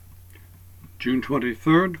June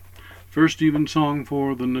 23rd, First Evensong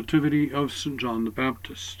for the Nativity of St. John the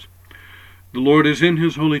Baptist. The Lord is in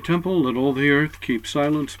his holy temple, let all the earth keep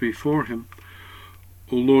silence before him.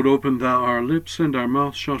 O Lord, open thou our lips, and our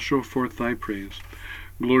mouth shall show forth thy praise.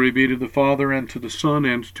 Glory be to the Father, and to the Son,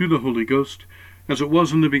 and to the Holy Ghost, as it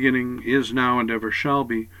was in the beginning, is now, and ever shall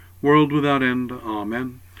be, world without end.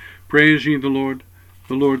 Amen. Praise ye the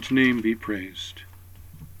Lord's name be praised.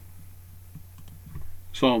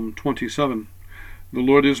 Psalm 27. The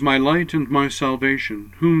Lord is my light and my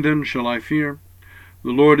salvation. Whom then shall I fear?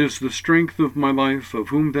 The Lord is the strength of my life. Of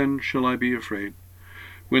whom then shall I be afraid?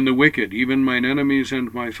 When the wicked, even mine enemies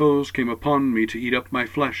and my foes, came upon me to eat up my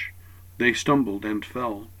flesh, they stumbled and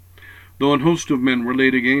fell. Though an host of men were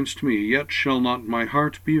laid against me, yet shall not my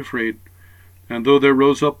heart be afraid. And though there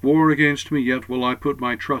rose up war against me, yet will I put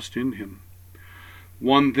my trust in him.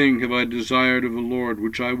 One thing have I desired of the Lord,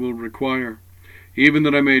 which I will require, even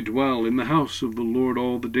that I may dwell in the house of the Lord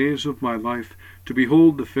all the days of my life, to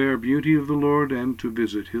behold the fair beauty of the Lord, and to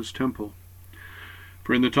visit his temple.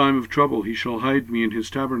 For in the time of trouble he shall hide me in his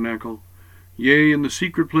tabernacle. Yea, in the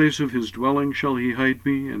secret place of his dwelling shall he hide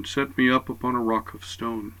me, and set me up upon a rock of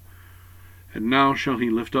stone. And now shall he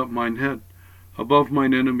lift up mine head above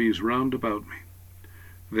mine enemies round about me.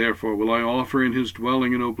 Therefore will I offer in his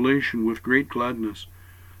dwelling an oblation with great gladness.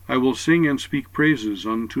 I will sing and speak praises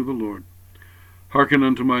unto the Lord. Hearken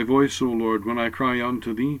unto my voice, O Lord, when I cry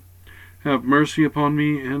unto thee. Have mercy upon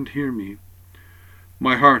me, and hear me.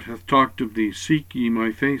 My heart hath talked of thee. Seek ye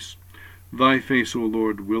my face. Thy face, O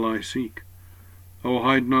Lord, will I seek. O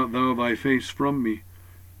hide not thou thy face from me,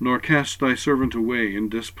 nor cast thy servant away in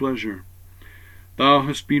displeasure. Thou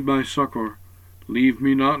hast been my succor. Leave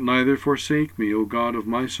me not, neither forsake me, O God of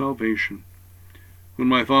my salvation. When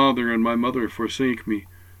my father and my mother forsake me,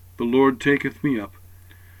 the Lord taketh me up.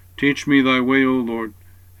 Teach me thy way, O Lord,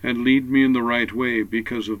 and lead me in the right way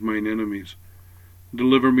because of mine enemies.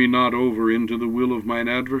 Deliver me not over into the will of mine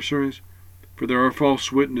adversaries, for there are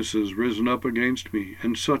false witnesses risen up against me,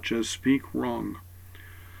 and such as speak wrong.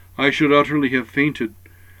 I should utterly have fainted,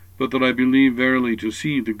 but that I believe verily to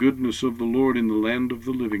see the goodness of the Lord in the land of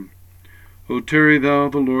the living. O tarry thou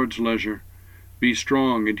the Lord's leisure. Be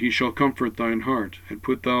strong, and he shall comfort thine heart, and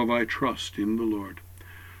put thou thy trust in the Lord.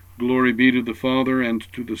 Glory be to the Father,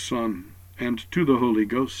 and to the Son, and to the Holy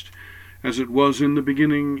Ghost, as it was in the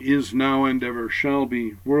beginning, is now, and ever shall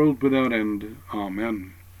be, world without end.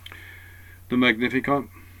 Amen. The Magnificat.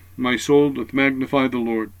 My soul doth magnify the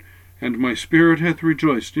Lord, and my spirit hath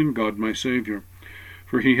rejoiced in God my Saviour.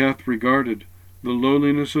 For he hath regarded the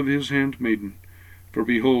lowliness of his handmaiden. For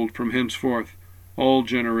behold, from henceforth all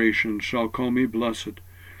generations shall call me blessed.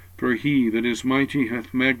 For he that is mighty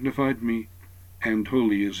hath magnified me, and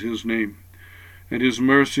holy is his name. And his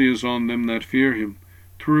mercy is on them that fear him,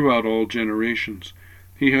 throughout all generations.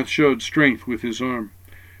 He hath showed strength with his arm.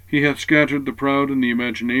 He hath scattered the proud in the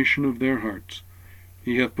imagination of their hearts.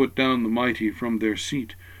 He hath put down the mighty from their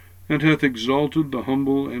seat, and hath exalted the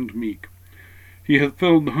humble and meek. He hath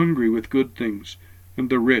filled the hungry with good things, and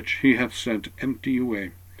the rich he hath sent empty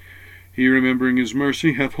away. He, remembering his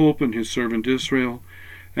mercy, hath holpen his servant Israel,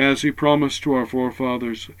 as he promised to our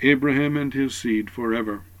forefathers, Abraham and his seed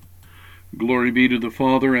forever. Glory be to the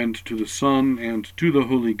Father, and to the Son, and to the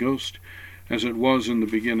Holy Ghost, as it was in the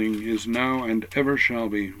beginning, is now, and ever shall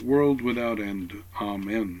be, world without end.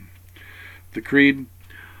 Amen. The Creed.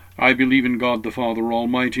 I believe in God the Father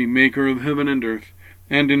Almighty, maker of heaven and earth,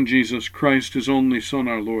 and in Jesus Christ, his only Son,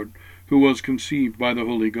 our Lord, who was conceived by the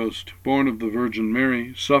Holy Ghost, born of the Virgin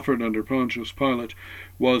Mary, suffered under Pontius Pilate,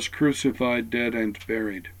 was crucified, dead, and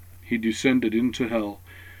buried. He descended into hell.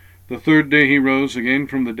 The third day he rose again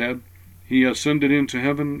from the dead. He ascended into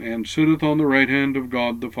heaven, and sitteth on the right hand of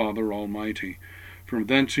God the Father Almighty. From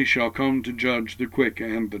thence he shall come to judge the quick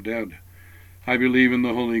and the dead. I believe in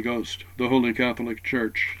the Holy Ghost, the Holy Catholic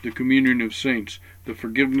Church, the communion of saints, the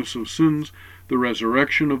forgiveness of sins, the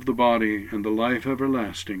resurrection of the body, and the life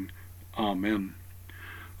everlasting. Amen.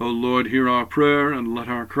 O Lord, hear our prayer, and let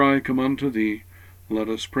our cry come unto thee. Let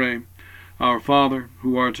us pray. Our Father,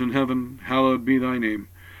 who art in heaven, hallowed be thy name.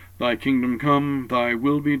 Thy kingdom come, thy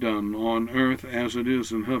will be done, on earth as it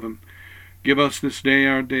is in heaven. Give us this day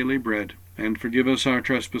our daily bread, and forgive us our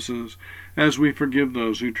trespasses, as we forgive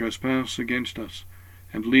those who trespass against us.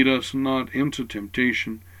 And lead us not into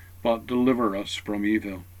temptation, but deliver us from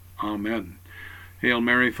evil. Amen. Hail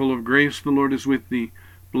Mary, full of grace, the Lord is with thee.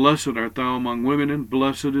 Blessed art thou among women, and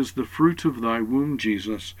blessed is the fruit of thy womb,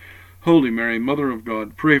 Jesus. Holy Mary, Mother of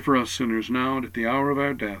God, pray for us sinners now and at the hour of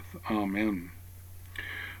our death. Amen.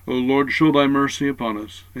 O Lord, show thy mercy upon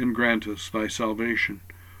us, and grant us thy salvation.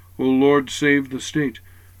 O Lord, save the state.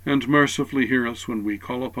 and mercifully hear us when we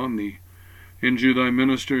call upon thee. Endue thy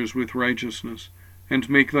ministers with righteousness, and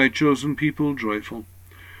make thy chosen people joyful.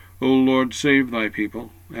 O Lord, save thy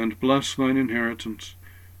people, and bless thine inheritance.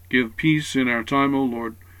 Give peace in our time, O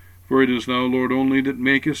Lord, for it is thou, Lord, only that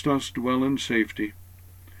makest us dwell in safety.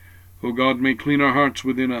 O God, make clean our hearts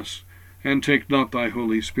within us, and take not thy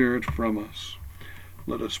Holy Spirit from us.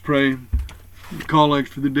 Let us pray. The collect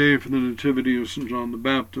for the day for the Nativity of St. John the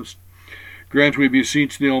Baptist. Grant, we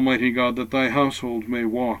beseech thee, Almighty God, that thy household may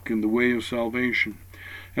walk in the way of salvation,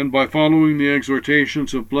 and by following the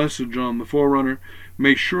exhortations of blessed John the Forerunner,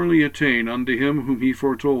 may surely attain unto him whom he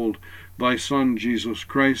foretold, thy Son, Jesus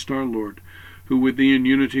Christ our Lord, who with thee in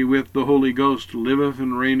unity with the Holy Ghost liveth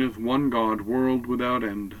and reigneth one God, world without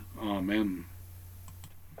end. Amen.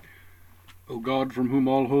 O God, from whom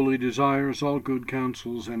all holy desires, all good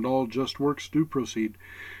counsels, and all just works do proceed,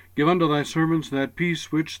 give unto thy servants that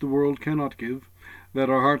peace which the world cannot give, that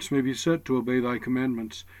our hearts may be set to obey thy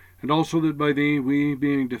commandments, and also that by thee we,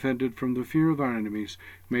 being defended from the fear of our enemies,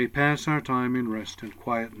 may pass our time in rest and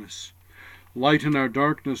quietness. Lighten our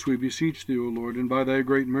darkness, we beseech thee, O Lord, and by thy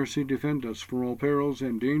great mercy defend us from all perils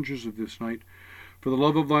and dangers of this night, for the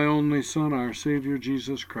love of thy only Son, our Saviour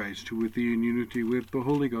Jesus Christ, who with thee in unity with the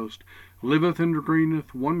Holy Ghost liveth and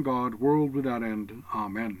reigneth one God, world without end.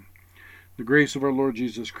 Amen. The grace of our Lord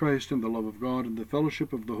Jesus Christ, and the love of God, and the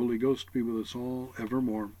fellowship of the Holy Ghost be with us all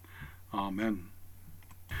evermore. Amen.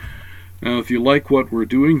 Now, if you like what we're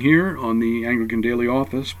doing here on the Anglican Daily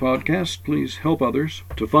Office podcast, please help others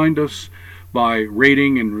to find us by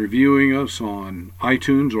rating and reviewing us on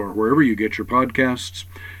iTunes or wherever you get your podcasts,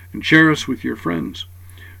 and share us with your friends.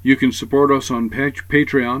 You can support us on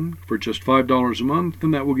Patreon for just $5 a month,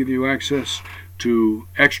 and that will give you access to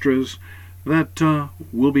extras that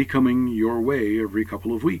will be coming your way every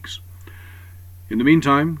couple of weeks. In the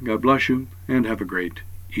meantime, God bless you, and have a great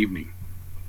evening.